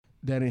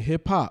that in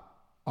hip hop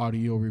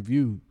audio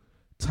review,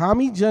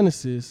 Tommy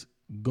Genesis,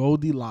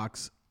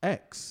 Goldilocks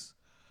X.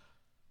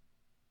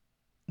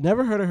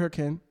 Never heard of her,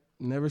 Ken.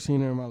 Never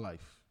seen her in my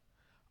life.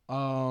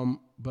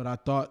 But I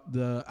thought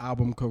the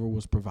album cover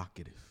was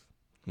provocative.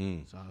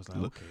 So I was like,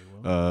 okay,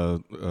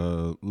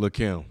 well. Lil'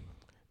 Kim.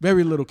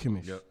 Very Little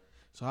Kimish. Yep.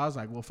 So I was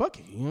like, well, fuck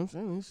it. You know what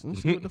I'm saying?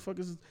 Let's see what the fuck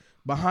is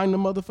behind the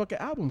motherfucking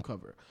album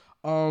cover.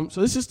 So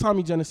this is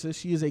Tommy Genesis.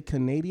 She is a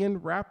Canadian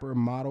rapper,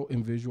 model,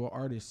 and visual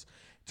artist.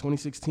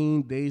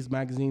 2016, Dazed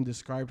magazine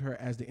described her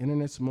as the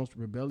internet's most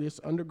rebellious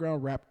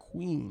underground rap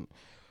queen.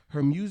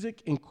 Her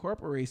music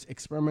incorporates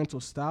experimental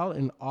style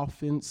and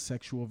often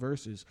sexual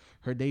verses.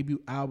 Her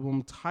debut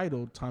album,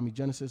 titled Tommy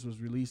Genesis,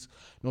 was released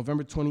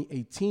November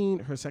 2018.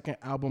 Her second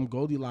album,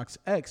 Goldilocks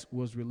X,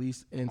 was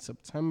released in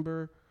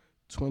September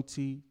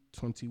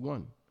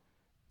 2021.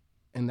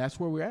 And that's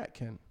where we're at,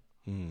 Ken.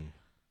 I'm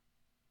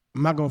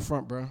not going to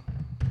front, bro.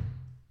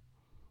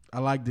 I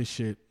like this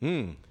shit.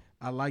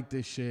 I like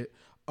this shit.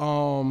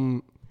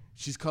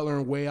 She's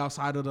coloring way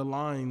outside of the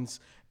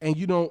lines. And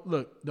you know,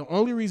 look, the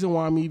only reason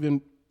why I'm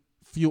even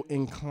feel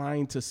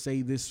inclined to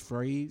say this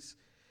phrase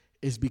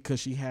is because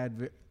she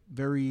had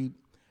a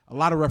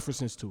lot of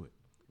references to it.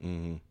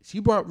 She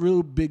brought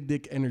real big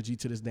dick energy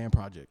to this damn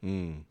project.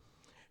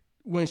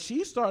 When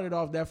she started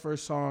off that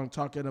first song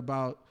talking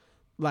about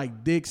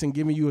like dicks and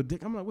giving you a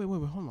dick, I'm like, wait,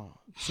 hold on.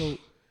 So,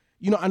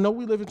 you know, I know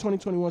we live in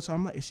 2021, so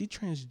I'm like, is she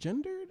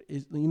transgendered?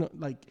 Is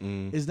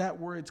that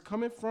where it's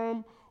coming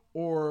from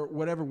or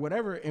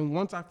whatever? And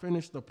once I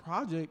finished the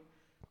project,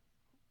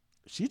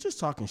 she's just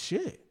talking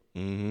shit.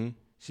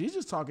 She's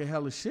just talking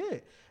hella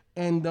shit.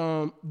 And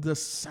the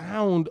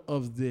sound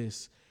of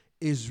this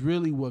is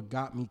really what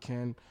got me,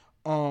 Ken.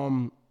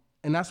 And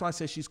that's why I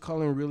said she's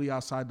coloring really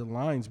outside the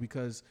lines,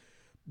 because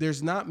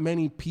there's not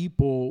many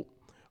people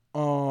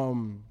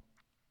from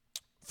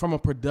a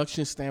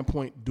production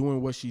standpoint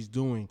doing what she's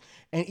doing.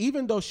 And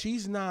even though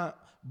she's not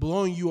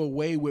blowing you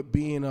away with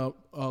being a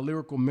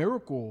lyrical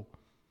miracle,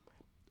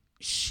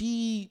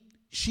 she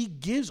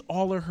gives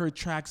all of her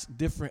tracks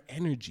different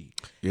energy.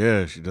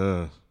 Yeah, she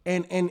does.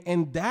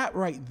 And that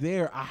right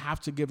there, I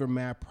have to give her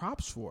mad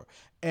props for.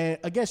 And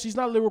again, she's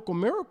not lyrical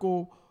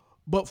miracle,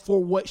 but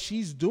for what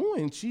she's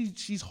doing,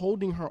 she's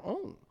holding her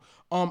own.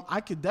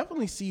 I could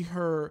definitely see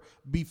her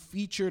be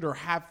featured or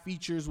have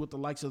features with the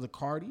likes of the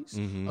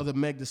Cardis, of the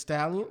Meg Thee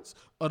Stallions,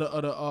 or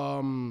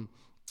the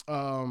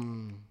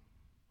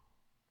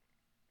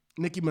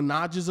Nicki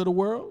Minaj's of the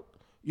world.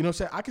 You know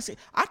what I'm saying?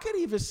 I could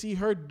even see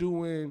her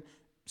doing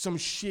some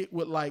shit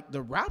with like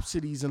the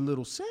Rhapsodies and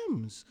Little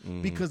Sims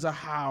because of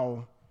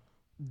how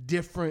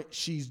different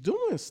she's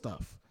doing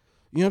stuff.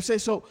 You know what I'm saying?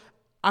 So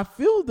I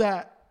feel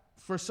that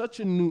for such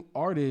a new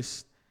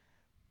artist,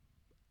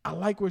 I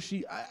like where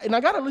and I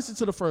got to listen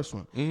to the first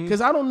one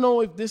because I don't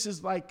know if this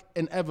is like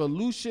an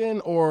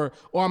evolution or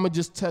I'm going to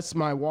just test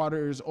my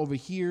waters over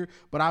here.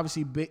 But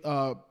obviously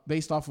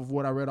based off of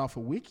what I read off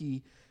of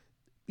Wiki,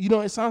 you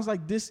know, it sounds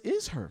like this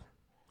is her.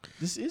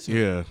 This is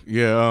her.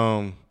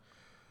 Yeah.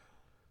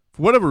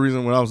 For whatever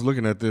reason, when I was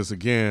looking at this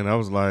again, I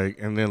was like,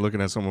 and then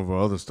looking at some of her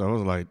other stuff, I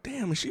was like,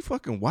 damn, is she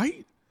fucking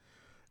white?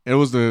 And it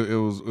was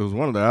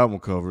one of the album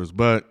covers,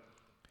 but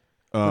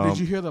did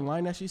you hear the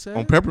line that she said?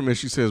 On Peppermint,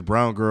 she says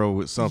brown girl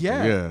with something.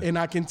 Yeah. And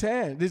I can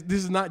tan. This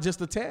is not just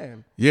a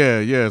tan.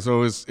 Yeah.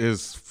 So it's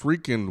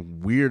freaking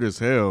weird as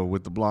hell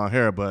with the blonde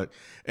hair.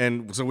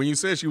 And so when you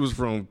said she was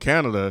from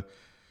Canada,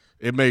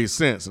 it made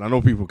sense. And I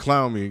know people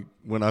clown me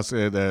when I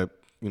said that,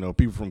 you know,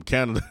 people from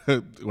Canada,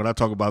 when I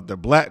talk about their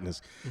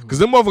blackness. Because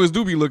them motherfuckers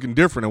do be looking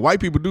different, and white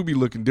people do be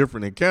looking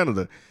different in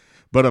Canada.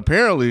 But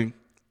apparently,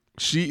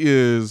 she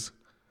is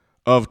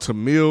of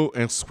Tamil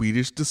and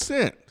Swedish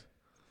descent.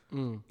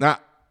 Now,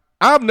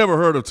 I've never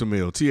heard of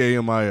Tamil,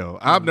 Tamil.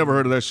 I've never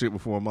heard of that shit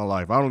before in my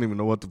life. I don't even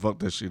know what the fuck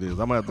that shit is.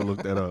 I'm going to have to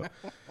look that up.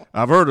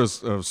 I've heard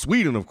of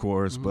Sweden, of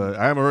course, but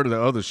I haven't heard of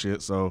the other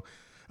shit. So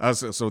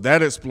that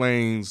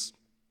explains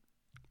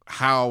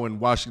how and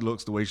why she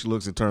looks the way she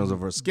looks in terms of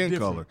her skin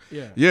color.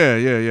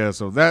 Yeah.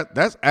 So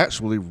that's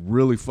actually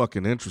really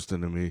fucking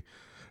interesting to me.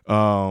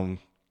 But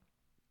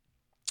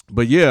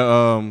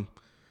yeah,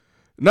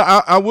 no,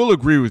 I will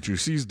agree with you.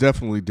 She's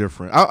definitely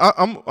different.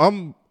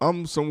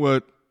 I'm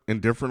somewhat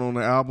indifferent on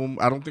the album.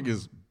 I don't think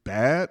it's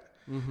bad.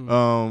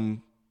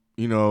 You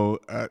know,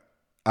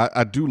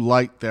 I do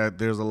like that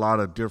there's a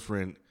lot of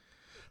different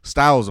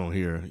styles on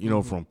here, you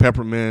know, from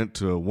Peppermint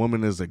to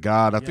Woman is a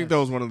God. I think that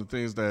was one of the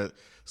things that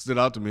stood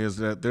out to me, is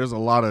that there's a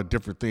lot of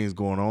different things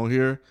going on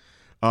here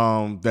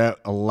that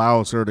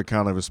allows her to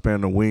kind of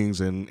expand the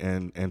wings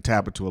and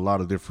tap into a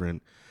lot of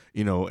different,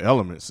 you know,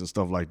 elements and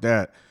stuff like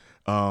that.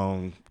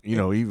 You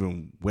know,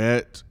 even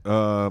Wet.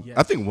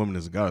 I think Woman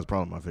is a God is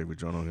probably my favorite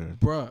joint on here.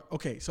 Bruh,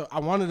 okay, so I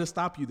wanted to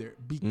stop you there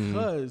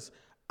because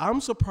I'm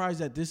surprised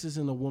that this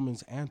isn't a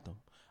woman's anthem.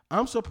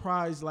 I'm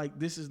surprised like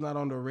this is not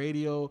on the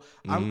radio.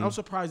 I'm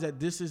surprised that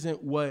this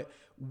isn't what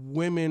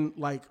women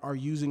like are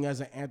using as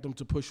an anthem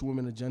to push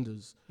women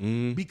agendas.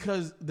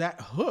 Because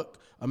that hook,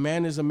 a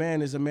man is a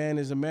man, is a man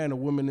is a man, a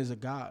woman is a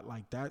God.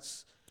 Like that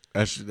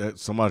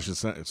somebody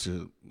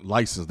should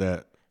license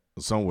that.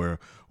 somewhere,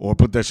 or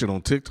put that shit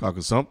on TikTok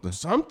or something.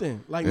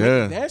 Something like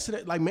Yeah. make dance to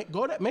that, like make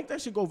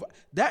that shit go.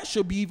 That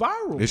should be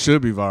viral. It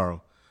should be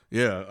viral.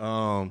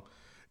 Yeah.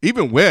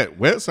 Even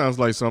Wet sounds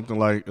like something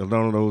like a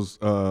lot of those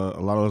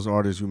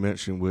artists you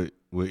mentioned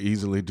would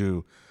easily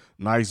do.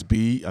 Nice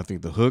beat. I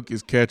think the hook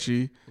is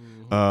catchy.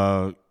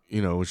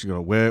 You know, when she go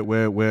wet,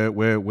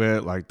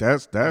 like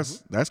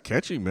that's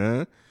catchy,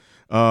 man.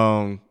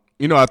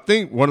 You know, I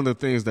think one of the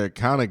things that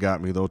kind of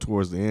got me though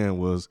towards the end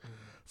was,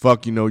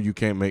 "Fuck, you know, you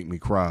can't make me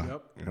cry,"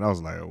 and I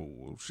was like,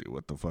 "Oh shit,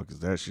 what the fuck is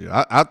that shit?"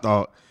 I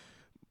thought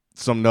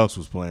something else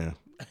was playing,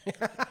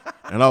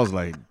 and I was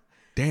like,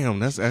 "Damn,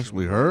 that's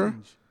actually her."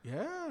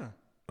 Yeah.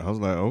 I was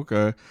like,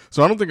 okay.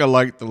 So I don't think I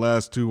liked the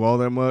last two all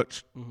that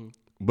much,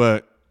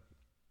 but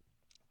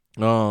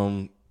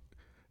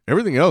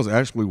everything else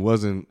actually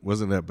wasn't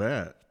that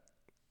bad.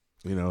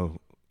 You know,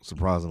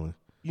 surprisingly.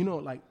 You know,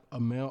 like a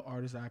male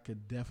artist I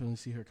could definitely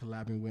see her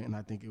collabing with, and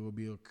I think it would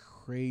be a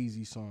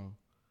crazy song.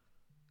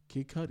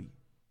 Kid Cudi.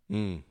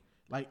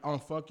 Like on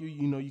Fuck You,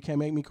 you know, you can't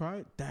make me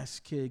cry. That's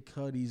Kid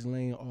Cudi's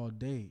lane all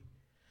day.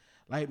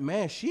 Like,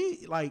 man,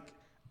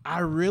 I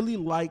really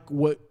like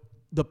what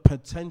the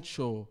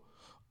potential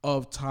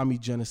of Tommy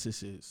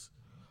Genesis is.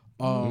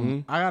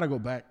 I gotta go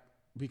back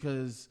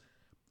because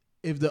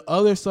if the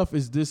other stuff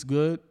is this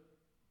good,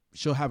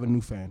 she'll have a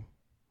new fan.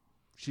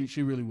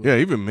 She really will. Yeah,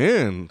 even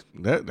men,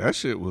 that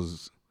shit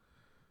was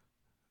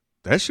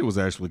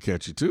actually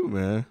catchy too,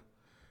 man.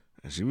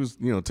 And she was,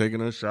 you know, taking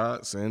her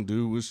shots, saying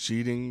dude was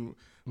cheating.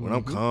 When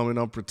I'm coming,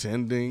 I'm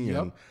pretending,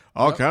 and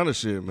all kind of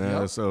shit,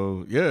 man.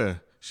 So yeah,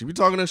 she be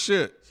talking that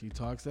shit. She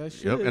talks that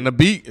shit. Yep, and the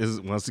beat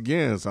is once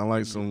again sound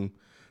like some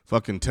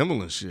fucking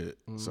Timberland shit.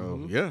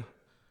 So yeah.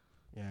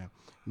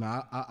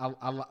 No,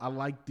 I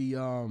like the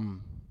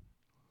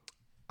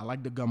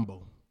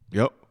gumbo.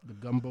 Yep. The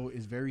gumbo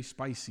is very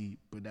spicy,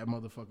 but that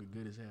motherfucker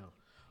good as hell.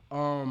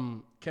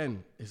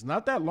 Ken, it's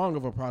not that long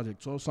of a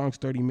project. 12 songs,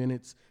 30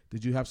 minutes.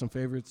 Did you have some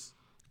favorites?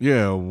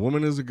 Yeah,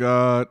 Woman is a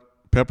God,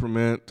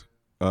 Peppermint,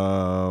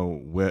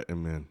 Wet,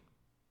 and Men.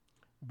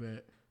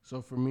 Bet.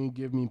 So for me,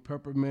 give me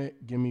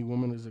Peppermint, give me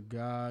Woman is a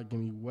God, give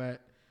me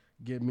Wet,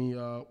 give me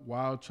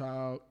Wild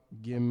Child,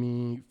 give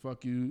me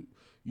Fuck You,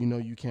 you know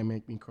you can't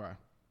make me cry.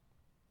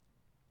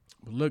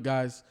 But look,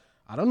 guys,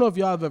 I don't know if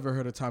y'all have ever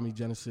heard of Tommy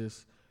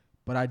Genesis,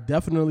 but I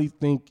definitely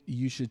think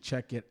you should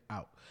check it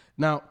out.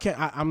 Now, Ken,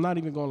 I'm not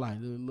even gonna lie, a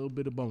little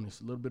bit of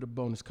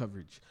bonus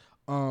coverage.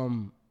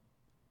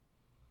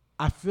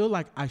 I feel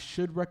like I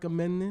should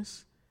recommend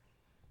this,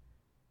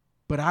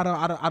 but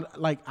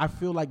I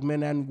feel like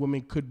men and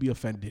women could be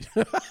offended.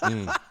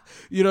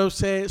 You know what I'm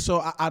saying?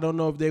 So I don't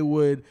know if they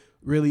would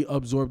really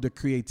absorb the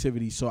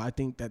creativity. So I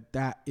think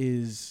that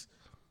is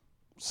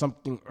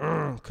something,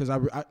 because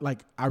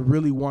I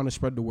really want to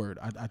spread the word.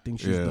 I think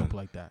she's dope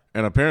like that.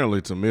 And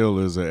apparently Tamil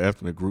is an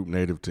ethnic group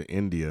native to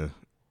India,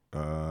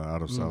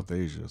 out of South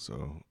Asia.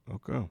 So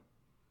okay.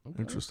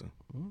 Interesting.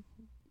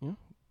 Yeah,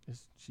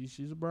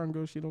 she's a brown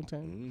girl. She don't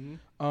tan.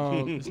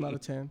 It's not a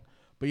tan.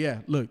 But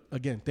yeah, look,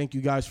 again, thank you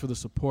guys for the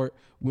support.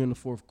 We're in the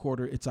fourth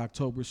quarter. It's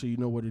October, so you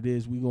know what it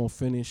is. We're going to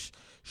finish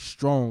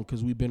strong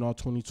because we've been all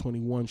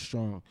 2021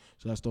 strong.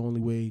 So that's the only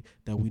way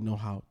that we know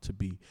how to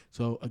be.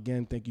 So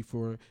again, thank you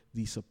for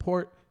the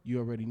support. You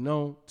already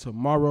know.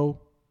 Tomorrow,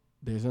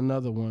 there's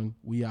another one.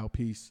 We out.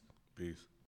 Peace. Peace.